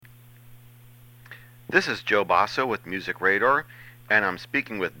This is Joe Basso with Music Radar, and I'm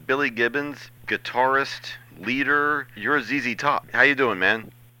speaking with Billy Gibbons, guitarist, leader. You're ZZ Top. How you doing,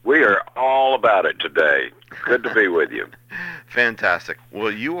 man? We are all about it today. Good to be with you. Fantastic. Well,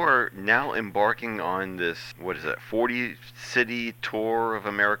 you are now embarking on this, 40-city tour of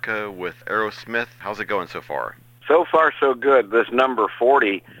America with Aerosmith. How's it going so far? So far, so good. This number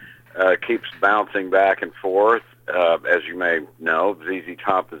 40 keeps bouncing back and forth. As you may know, ZZ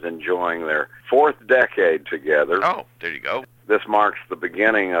Top is enjoying their fourth decade together. Oh, there you go. This marks the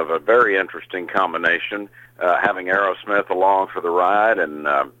beginning of a very interesting combination, having Aerosmith along for the ride and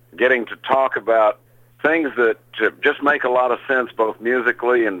getting to talk about things that just make a lot of sense both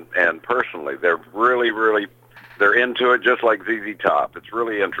musically and personally. They're really, they're into it just like ZZ Top. It's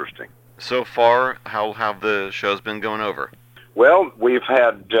really interesting. So far, how have the shows been going over? Well, we've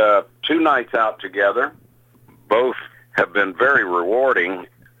had 2 nights out together. Both have been very rewarding.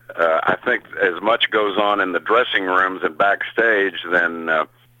 I think as much goes on in the dressing rooms and backstage than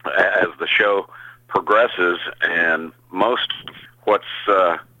as the show progresses, and most of what's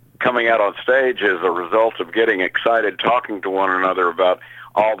coming out on stage is a result of getting excited talking to one another about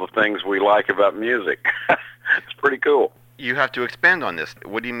all the things we like about music. It's pretty cool. You have to expand on this.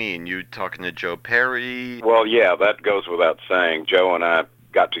 What do you mean? You talking to Joe Perry? Well, yeah, that goes without saying. Joe and I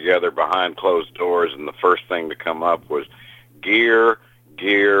got together behind closed doors, and the first thing to come up was gear,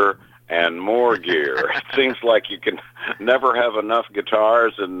 and more gear. It seems like you can never have enough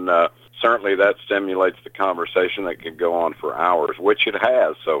guitars, and certainly that stimulates the conversation that could go on for hours, which it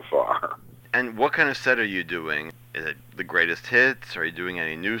has so far. And what kind of set are you doing? Is it the greatest hits? Are you doing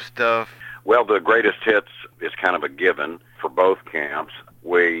any new stuff? Well, the greatest hits is kind of a given for both camps.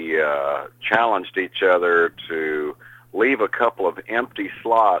 We challenged each other to leave a couple of empty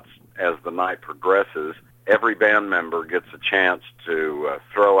slots as the night progresses. Every band member gets a chance to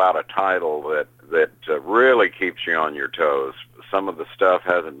throw out a title that really keeps you on your toes. Some of the stuff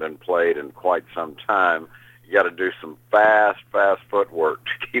hasn't been played in quite some time. You got to do some fast footwork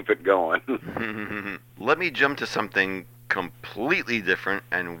to keep it going. Let me jump to something completely different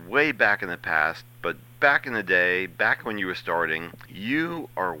and way back in the past, but back in the day, back when you were starting, you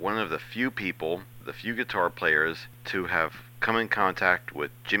are one of the few people, the few guitar players to have come in contact with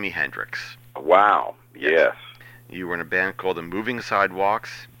Jimi Hendrix. Wow, yes. You were in a band called the Moving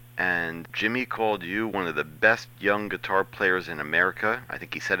Sidewalks, and Jimmy called you one of the best young guitar players in America. I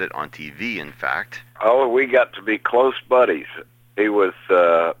think he said it on TV, in fact. Oh, we got to be close buddies. He was,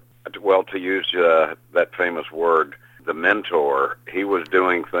 well, to use that famous word, the mentor. He was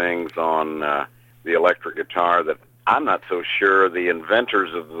doing things on the electric guitar that I'm not so sure the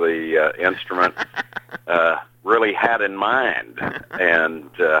inventors of the instrument really had in mind. And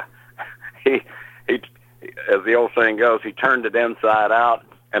he, as the old saying goes, he turned it inside out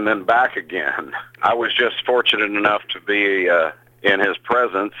and then back again. I was just fortunate enough to be in his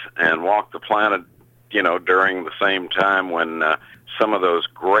presence and walk the planet, during the same time when some of those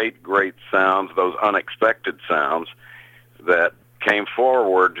great sounds, those unexpected sounds that came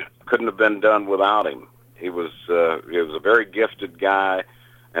forward couldn't have been done without him. He was a very gifted guy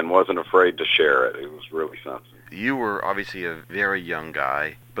and wasn't afraid to share it. It was really something. You were obviously a very young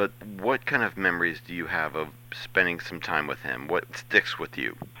guy, but what kind of memories do you have of spending some time with him? What sticks with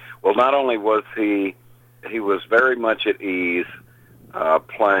you? Well, not only was he was very much at ease,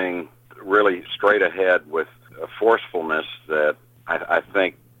 playing really straight ahead with a forcefulness that I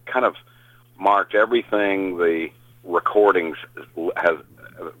think kind of marked everything the recordings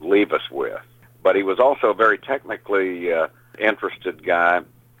leave us with. But he was also a very technically interested guy.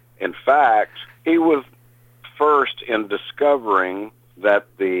 In fact, he was first in discovering that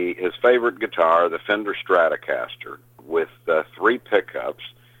his favorite guitar, the Fender Stratocaster, with 3 pickups,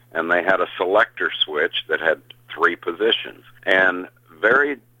 and they had a selector switch that had 3 positions. And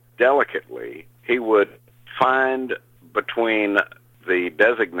very delicately, he would find between the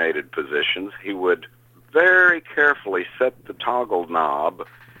designated positions, he would very carefully set the toggle knob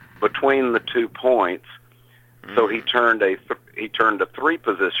between the 2 points. So he turned a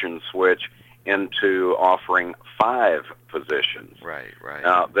 3-position switch into offering 5 positions. Right.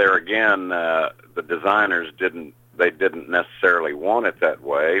 Now there again, the designers didn't necessarily want it that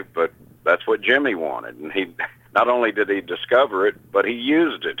way, but that's what Jimmy wanted, and he not only did he discover it, but he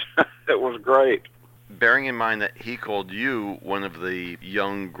used it. It was great. Bearing in mind that he called you one of the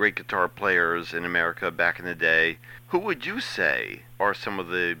young great guitar players in America back in the day, who would you say are some of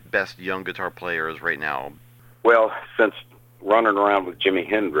the best young guitar players right now? Well, since running around with Jimi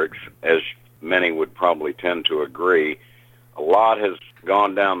Hendrix, as many would probably tend to agree, a lot has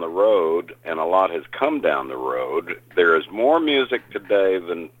gone down the road and a lot has come down the road. There is more music today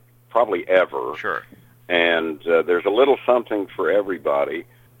than probably ever. Sure. and there's a little something for everybody.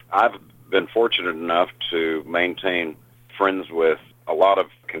 I've been fortunate enough to maintain friends with a lot of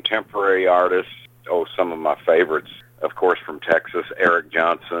contemporary artists. Oh, some of my favorites, of course, from Texas, Eric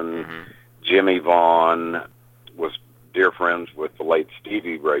Johnson, Jimmy Vaughn, was dear friends with the late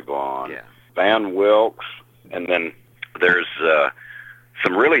Stevie Ray Vaughan, Van Wilkes, and then there's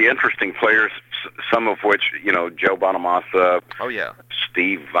some really interesting players, some of which, Joe Bonamassa,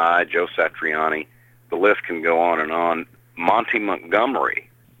 Steve Vai, Joe Satriani, the list can go on and on. Monty Montgomery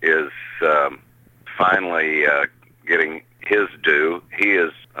is finally getting his due. He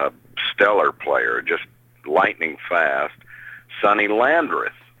is a stellar player, just lightning fast. Sonny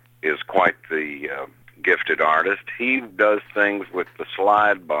Landreth is quite the gifted artist. He does things with the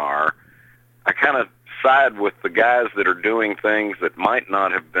slide bar. I kind of side with the guys that are doing things that might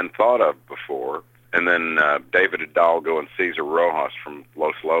not have been thought of before. And then David Hidalgo and Cesar Rojas from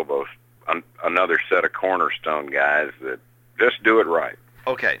Los Lobos, another set of cornerstone guys that just do it right.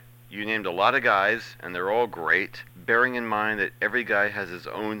 Okay, you named a lot of guys, and they're all great, bearing in mind that every guy has his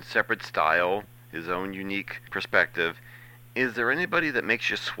own separate style, his own unique perspective. Is there anybody that makes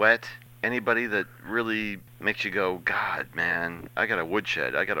you sweat? Anybody that really makes you go, God, man, I got a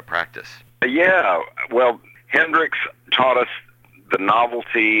woodshed, I got to practice? Yeah, well, Hendrix taught us the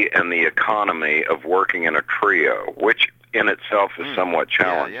novelty and the economy of working in a trio, which in itself is somewhat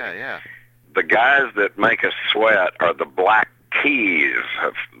challenging. Yeah. The guys that make us sweat are the Black Keys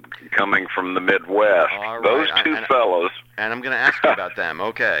coming from the Midwest. All right. Those two fellows. And I'm going to ask you about them.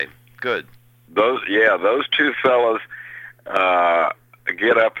 Okay, good. Those two fellows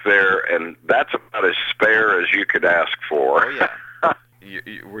get up there, and that's about as spare as you could ask for. Oh, yeah.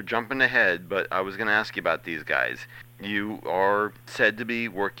 We're jumping ahead, but I was going to ask you about these guys. You are said to be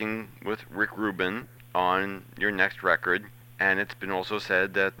working with Rick Rubin on your next record, and it's been also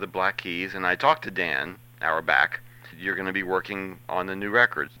said that the Black Keys, and I talked to Dan Auerbach, you're going to be working on the new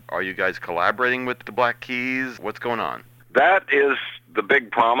record. Are you guys collaborating with the Black Keys? What's going on? That is the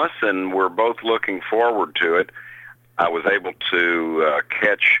big promise, and we're both looking forward to it. I was able to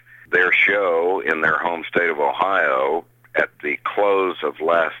catch their show in their home state of Ohio at the close of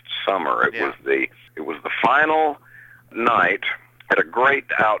last summer. It was the final night at a great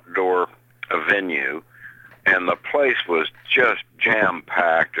outdoor venue, and the place was just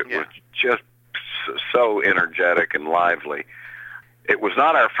jam-packed. It was just so energetic and lively. It was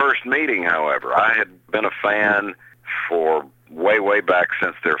not our first meeting, however. I had been a fan for way back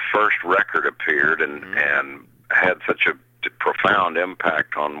since their first record appeared, and had such a profound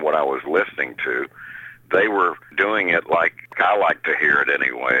impact on what I was listening to. They were doing it like I like to hear it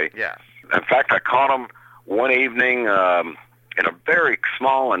anyway. Yeah. In fact, I caught them one evening in a very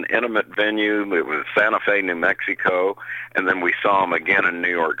small and intimate venue. It was Santa Fe, New Mexico, and then we saw them again in New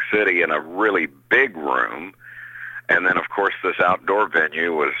York City in a really big room. And then, of course, this outdoor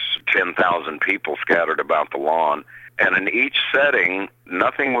venue was 10,000 people scattered about the lawn. And in each setting,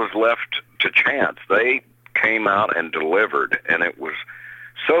 nothing was left to chance. They came out and delivered, and it was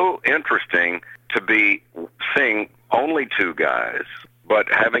so interesting to be seeing only two guys, but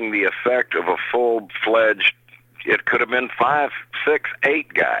having the effect of a full-fledged, it could have been 5, 6,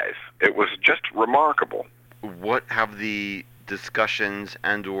 8 guys. It was just remarkable. What have the discussions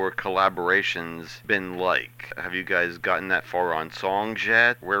and or collaborations been like? Have you guys gotten that far on songs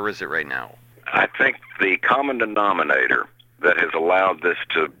yet? Where is it right now? I think the common denominator that has allowed this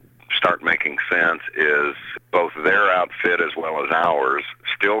to start making sense is both their outfit as well as ours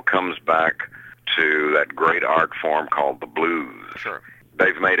still comes back to that great art form called the blues. Sure.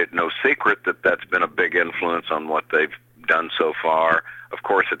 They've made it no secret that that's been a big influence on what they've done so far. Of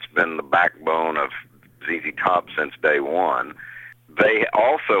course, it's been the backbone of ZZ Top since day one. They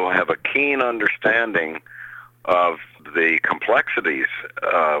also have a keen understanding of the complexities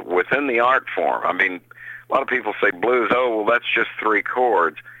within the art form. I mean, a lot of people say blues, oh, well, that's just 3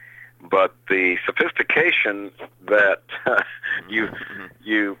 chords. But the sophistication that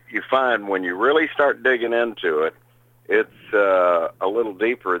you find when you really start digging into it, it's a little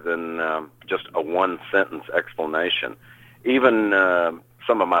deeper than just a one-sentence explanation. Even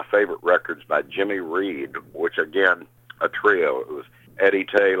some of my favorite records by Jimmy Reed, which, again, a trio. It was Eddie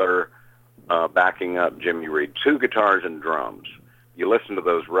Taylor backing up Jimmy Reed, 2 guitars and drums. You listen to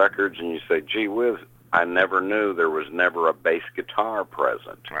those records and you say, gee whiz, I never knew there was never a bass guitar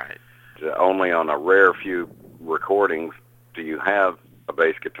present. Right. Only on a rare few recordings do you have a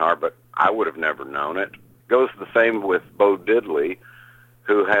bass guitar, but I would have never known it. Goes the same with Bo Diddley,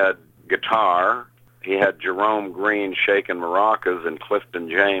 who had guitar. He had Jerome Green shaking maracas and Clifton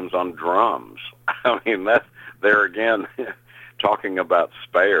James on drums. I mean, that's there again, talking about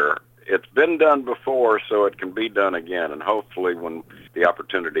spare. it's been done before, so it can be done again. And hopefully when the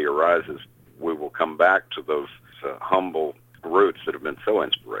opportunity arises, we will come back to those humble roots that have been so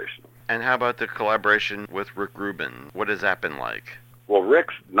inspirational. And how about the collaboration with Rick Rubin? What has that been like? Well,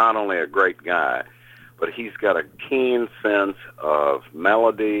 Rick's not only a great guy, but he's got a keen sense of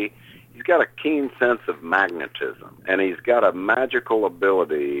melody. He's got a keen sense of magnetism, and he's got a magical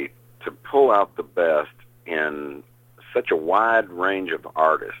ability to pull out the best in such a wide range of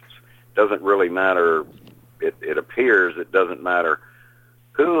artists. Doesn't really matter, it appears it doesn't matter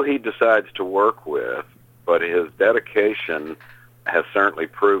who he decides to work with, but his dedication has certainly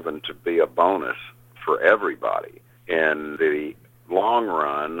proven to be a bonus for everybody. In the long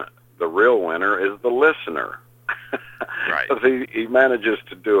run, the real winner is the listener. Right. Because he manages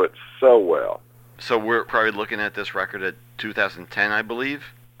to do it so well. So we're probably looking at this record at 2010, I believe?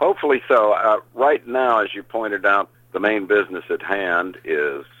 Hopefully so. Right now, as you pointed out, the main business at hand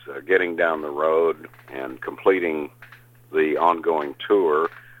is getting down the road and completing the ongoing tour.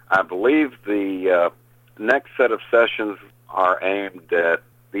 I believe the next set of sessions are aimed at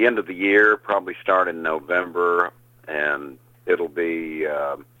the end of the year, probably start in November, and it'll be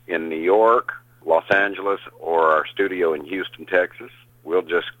in New York, Los Angeles, or our studio in Houston, Texas. We'll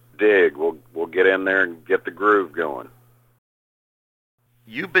just dig. We'll get in there and get the groove going.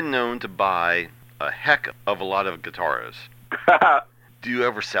 You've been known to buy a heck of a lot of guitars. Do you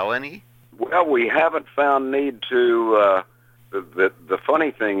ever sell any? Well, we haven't found need to. The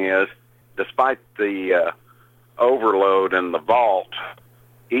funny thing is, despite the overload in the vault,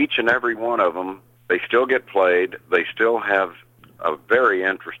 each and every one of them, they still get played. They still have a very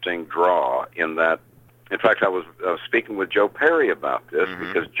interesting draw in that. In fact, I was speaking with Joe Perry about this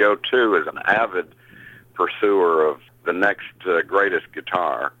because Joe, too, is an avid pursuer of the next greatest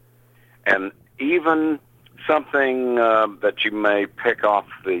guitar. And even something that you may pick off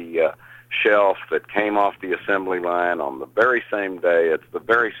the shelf that came off the assembly line on the very same day, it's the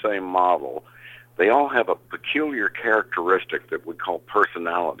very same model, they all have a peculiar characteristic that we call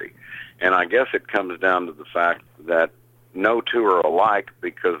personality. And I guess it comes down to the fact that no two are alike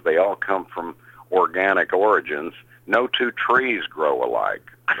because they all come from organic origins. No two trees grow alike.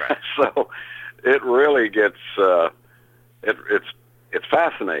 Right. So it really gets, it's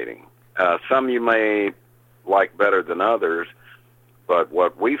fascinating. Some you may like better than others, but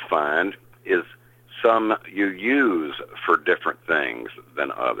what we find is some you use for different things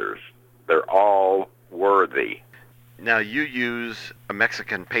than others. They're all worthy. Now, you use a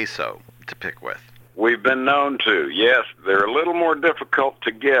Mexican peso to pick with. We've been known to, yes. They're a little more difficult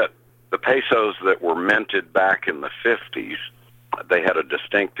to get. The pesos that were minted back in the 50s, they had a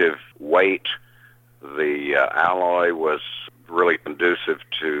distinctive weight. The alloy was really conducive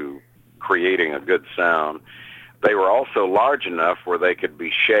to creating a good sound. They were also large enough where they could be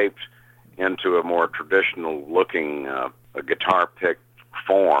shaped into a more traditional-looking guitar pick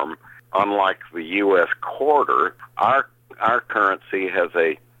form. Unlike the U.S. quarter, our currency has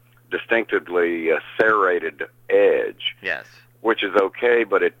a distinctively serrated edge. Yes. Which is okay,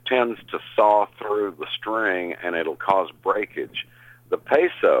 but it tends to saw through the string and it'll cause breakage. The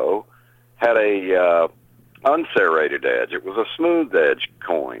peso had a unserrated edge. It was a smooth edge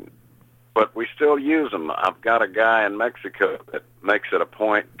coin, but we still use them. I've got a guy in Mexico that makes it a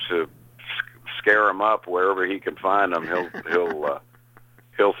point to scare him up wherever he can find them.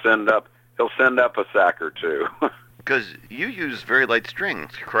 He'll send up a sack or two. Because you use very light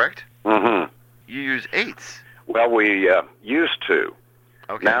strings, correct? Mm-hmm. You use eighths. Well, we used to.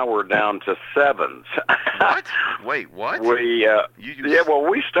 Okay. Now we're down to sevens. What? Wait, what? When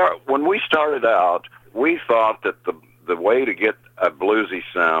we started out, we thought that the way to get a bluesy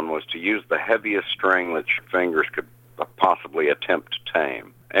sound was to use the heaviest string that your fingers could possibly attempt to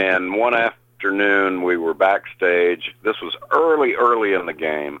tame. And one afternoon we were backstage. This was early in the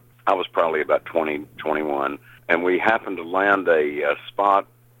game. I was probably about 20, 21, and we happened to land a spot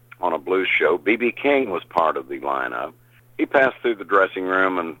on a blues show. B.B. King was part of the lineup. He passed through the dressing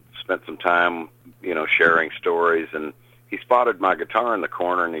room and spent some time, sharing stories, and he spotted my guitar in the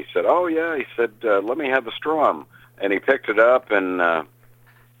corner, and he said, "Oh, yeah," he said, "let me have a strum." And he picked it up, and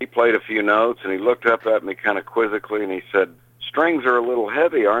he played a few notes, and he looked up at me kind of quizzically, and he said, "Strings are a little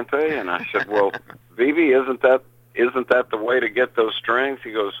heavy, aren't they?" And I said, "Well, B.B., isn't that the way to get those strings?"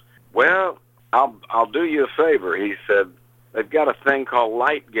 He goes, "Well, I'll do you a favor." He said, "They've got a thing called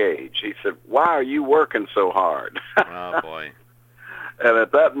light gauge." He said, "Why are you working so hard?" Oh, boy. And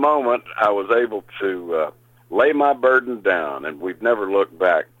at that moment, I was able to lay my burden down, and we've never looked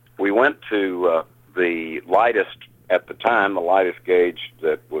back. We went to the lightest, at the time, the lightest gauge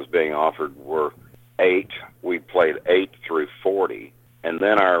that was being offered were 8. We played 8 through 40. And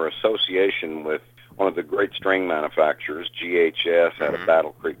then our association with one of the great string manufacturers, GHS, out of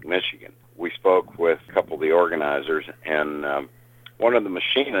Battle Creek, Michigan. We spoke with a couple of the organizers, and one of the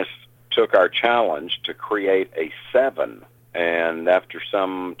machinists took our challenge to create a 7. And after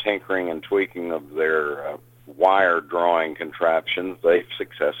some tinkering and tweaking of their wire drawing contraptions, they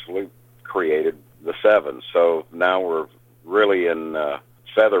successfully created the 7. So now we're really in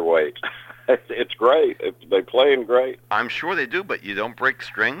featherweight. It's great. They play in great. I'm sure they do, but you don't break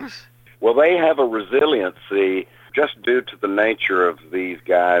strings? Well, they have a resiliency just due to the nature of these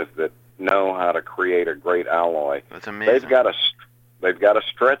guys that know how to create a great alloy. That's amazing. They've got a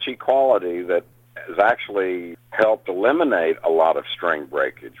stretchy quality that has actually helped eliminate a lot of string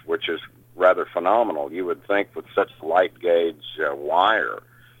breakage, which is rather phenomenal. You would think with such light gauge wire,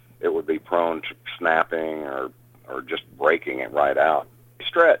 it would be prone to snapping or just breaking it right out.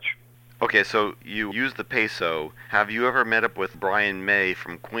 Stretch. Okay, so you use the peso. Have you ever met up with Brian May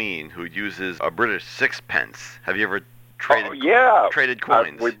from Queen, who uses a British sixpence? Have you ever traded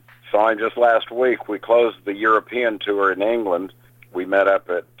coins? We saw him just last week. We closed the European tour in England. We met up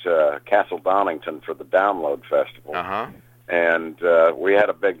at Castle Donington for the Download Festival. Uh-huh. And we had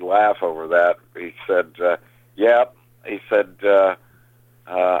a big laugh over that. He said,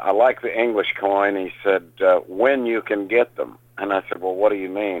 I like the English coin. He said, when you can get them. And I said, well, what do you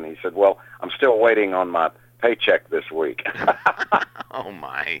mean? He said, well, I'm still waiting on my paycheck this week. Oh,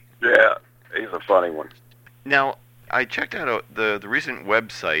 my. Yeah, he's a funny one. Now, I checked out the recent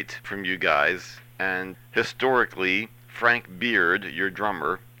website from you guys, and historically, Frank Beard, your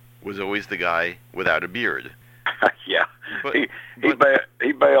drummer, was always the guy without a beard. Yeah,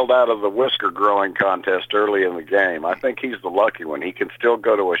 he bailed out of the whisker growing contest early in the game. I think he's the lucky one. He can still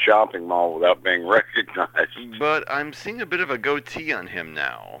go to a shopping mall without being recognized. But I'm seeing a bit of a goatee on him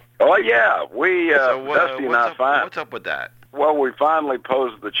now. Oh yeah, Dusty and I what's up with that? Well, we finally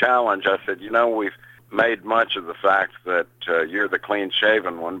posed the challenge. I said, we've made much of the fact that you're the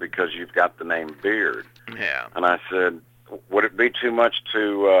clean-shaven one because you've got the name Beard. Yeah. And I said, would it be too much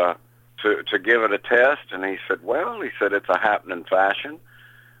to give it a test? And he said, it's a happening fashion.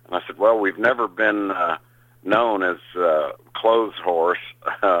 And I said, well, we've never been known as clothes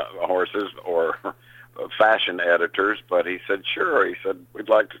horses or fashion editors, but he said, sure. He said, we'd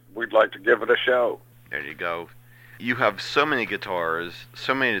like to give it a show. There you go. You have so many guitars,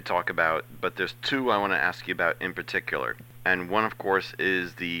 so many to talk about, but there's two I want to ask you about in particular. And one, of course,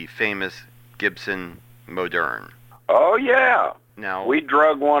 is the famous Gibson Moderne. Oh, yeah. Now, we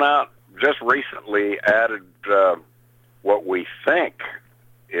drug one out just recently, added what we think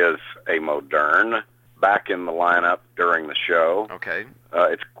is a Moderne back in the lineup during the show. Okay.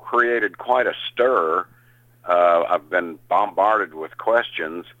 It's created quite a stir. I've been bombarded with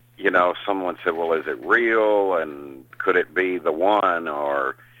questions. Someone said, well, is it real, and could it be the one?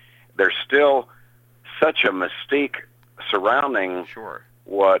 Or there's still such a mystique surrounding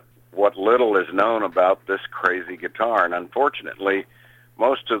what little is known about this crazy guitar. And unfortunately,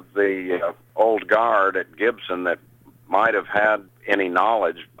 most of the old guard at Gibson that might have had any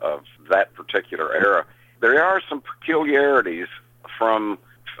knowledge of that particular era, there are some peculiarities from,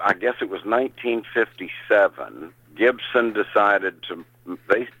 I guess it was 1957. Gibson decided to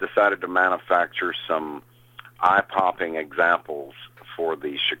manufacture some eye-popping examples for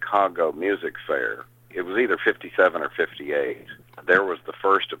the Chicago Music Fair. It was either 57 or 58. There was the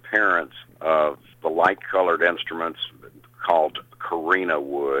first appearance of the light-colored instruments called Carina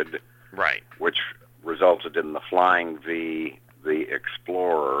wood, right, which resulted in the Flying V, the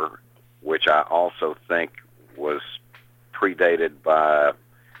Explorer, which I also think was predated by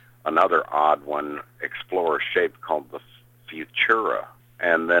another odd one, Explorer shaped, called the Futura.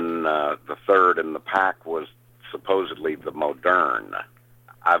 And then the third in the pack was supposedly the Moderne.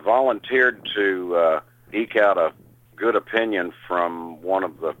 I volunteered to eke out a good opinion from one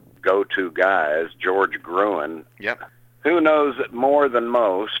of the go-to guys, George Gruen. Yep. Who knows it more than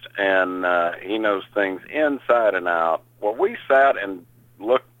most, and he knows things inside and out. Well, we sat and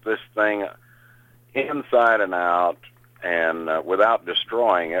looked this thing inside and out, and without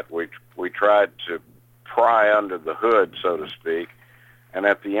destroying it, we tried to pry under the hood, so to speak, and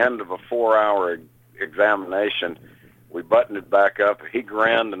at the end of a 4-hour examination, we buttoned it back up. He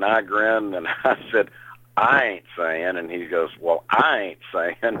grinned, and I grinned, and I said, I ain't saying, and he goes, well, I ain't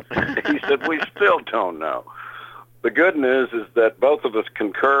saying. He said, we still don't know. The good news is that both of us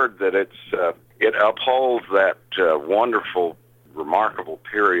concurred that it upholds that wonderful, remarkable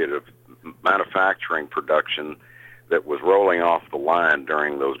period of manufacturing production that was rolling off the line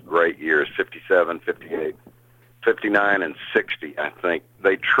during those great years, 57, 58, 59, and 60, I think.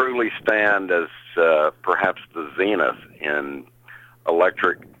 They truly stand as perhaps the zenith in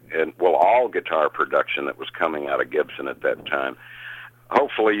electric and, well, all guitar production that was coming out of Gibson at that time.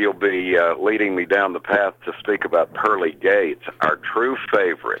 Hopefully you'll be leading me down the path to speak about Pearly Gates, our true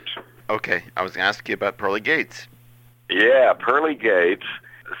favorite. Okay, I was going to ask you about Pearly Gates. Yeah, Pearly Gates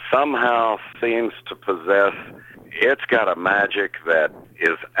somehow seems to possess, it's got a magic that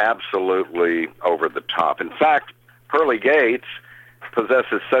is absolutely over the top. In fact, Pearly Gates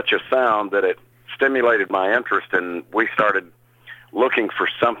possesses such a sound that it stimulated my interest, and we started looking for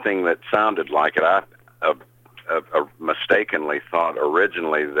something that sounded like it. I mistakenly thought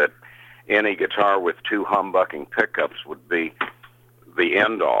originally that any guitar with two humbucking pickups would be the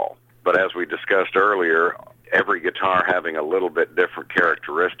end-all. But as we discussed earlier, every guitar having a little bit different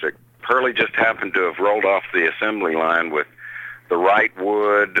characteristic, Pearly just happened to have rolled off the assembly line with the right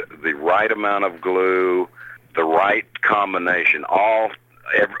wood, the right amount of glue, the right combination. All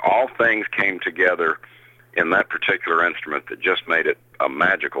things came together in that particular instrument that just made it a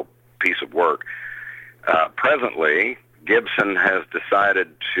magical piece of work. Presently, Gibson has decided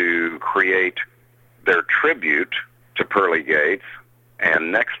to create their tribute to Pearly Gates,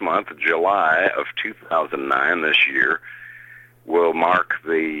 and next month, July of 2009, this year, will mark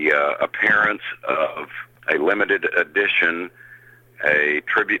the appearance of a limited edition, a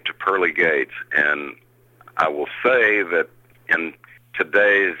tribute to Pearly Gates. And I will say that in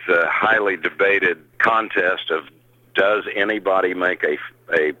today's highly debated contest of does anybody make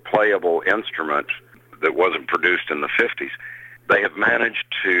a playable instrument that wasn't produced in the 50s, they have managed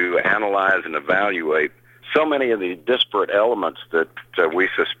to analyze and evaluate so many of the disparate elements that we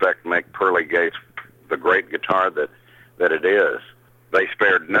suspect make Pearly Gates the great guitar that it is. They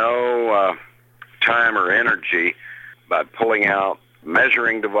spared no time or energy by pulling out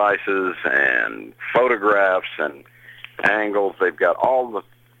measuring devices and photographs and angles. They've got all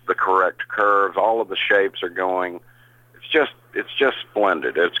the correct curves. All of the shapes are going. It's just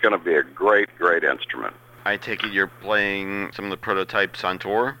splendid. It's going to be a great instrument. I take it you're playing some of the prototypes on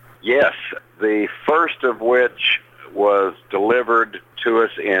tour? Yes, the first of which was delivered to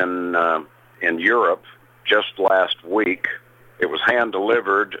us in Europe just last week. It was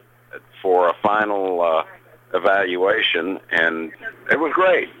hand-delivered for a final evaluation, and it was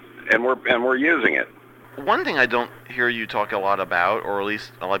great, and we're using it. One thing I don't hear you talk a lot about, or at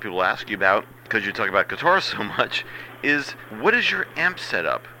least a lot of people ask you about, because you talk about guitars so much, is what is your amp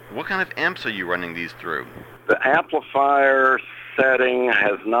setup? What kind of amps are you running these through? The amplifier setting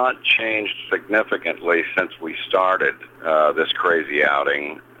has not changed significantly since we started this crazy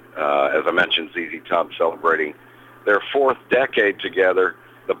outing. As I mentioned, ZZ Top celebrating their fourth decade together.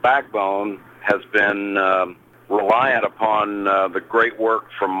 The backbone has been reliant upon the great work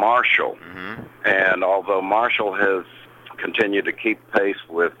from Marshall. Mm-hmm. And although Marshall has continued to keep pace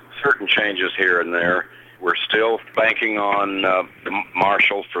with certain changes here and there, we're still banking on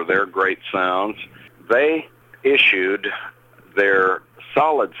Marshall for their great sounds. They issued their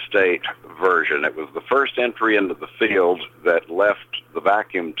solid-state version. It was the first entry into the field that left the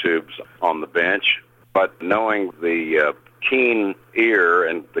vacuum tubes on the bench, but knowing the keen ear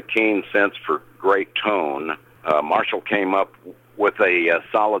and the keen sense for great tone, Marshall came up with a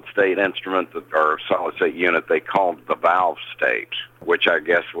solid-state instrument, or solid-state unit they called the valve state, which I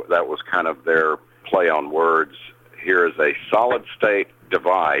guess that was kind of their play on words. Here is a solid-state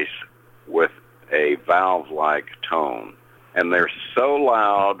device with a valve-like tone. And they're so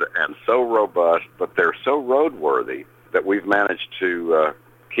loud and so robust, but they're so roadworthy that we've managed to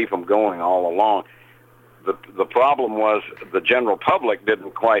keep them going all along. The problem was the general public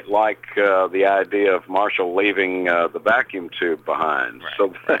didn't quite like the idea of Marshall leaving the vacuum tube behind. Right,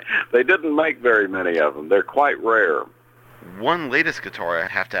 so they didn't make very many of them. They're quite rare. One latest guitar I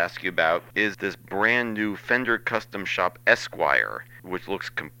have to ask you about is this brand new Fender Custom Shop Esquire, which looks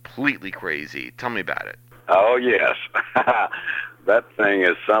completely crazy. Tell me about it. Oh, yes. That thing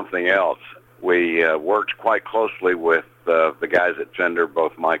is something else. We worked quite closely with the guys at Fender,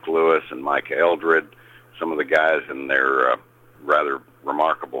 both Mike Lewis and Mike Eldred, some of the guys in their rather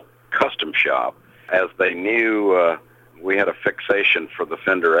remarkable custom shop. As they knew we had a fixation for the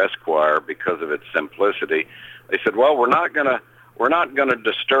Fender Esquire because of its simplicity, they said, well, we're not gonna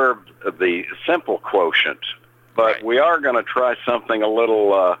disturb the simple quotient, but we are going to try something a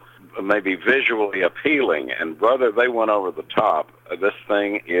little maybe visually appealing. And brother, they went over the top. This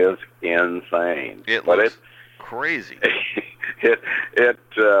thing is insane. It looks crazy.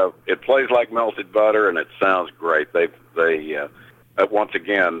 It plays like melted butter, and it sounds great. They once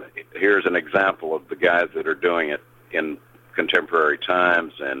again, here's an example of the guys that are doing it in contemporary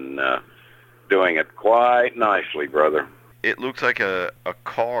times and doing it quite nicely, brother. It looks like a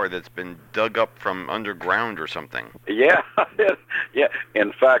car that's been dug up from underground or something. Yeah, yeah.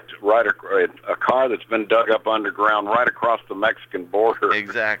 In fact, a car that's been dug up underground right across the Mexican border.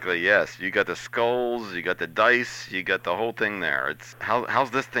 Exactly, yes. You got the skulls, you got the dice, you got the whole thing there.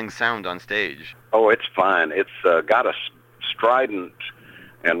 How's this thing sound on stage? Oh, it's fine. It's got a strident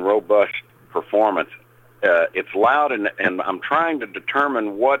and robust performance. It's loud, and I'm trying to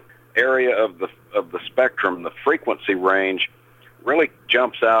determine what area of the spectrum, the frequency range, really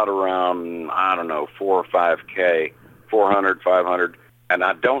jumps out around, I don't know, 4 or 5K, 400, 500. And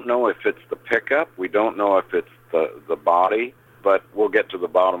I don't know if it's the pickup. We don't know if it's the body, but we'll get to the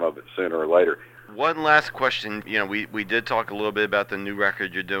bottom of it sooner or later. One last question. We did talk a little bit about the new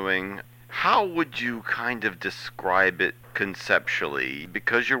record you're doing. How would you kind of describe it conceptually?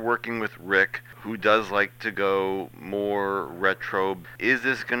 Because you're working with Rick, who does like to go more retro, is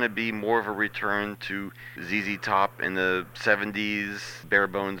this going to be more of a return to ZZ Top in the 70s, bare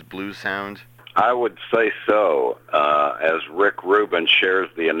bones blues sound? I would say so. As Rick Rubin shares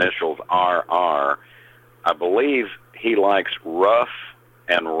the initials RR, I believe he likes rough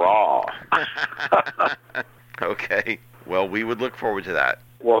and raw. Okay. Well, we would look forward to that.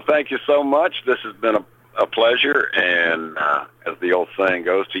 Well, thank you so much. This has been a pleasure, and as the old saying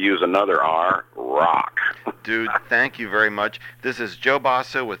goes, to use another R, rock. Dude, thank you very much. This is Joe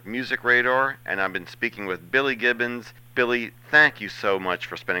Basso with Music Radar, and I've been speaking with Billy Gibbons. Billy, thank you so much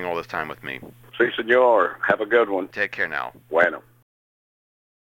for spending all this time with me. Si, senor. Have a good one. Take care now. Bueno.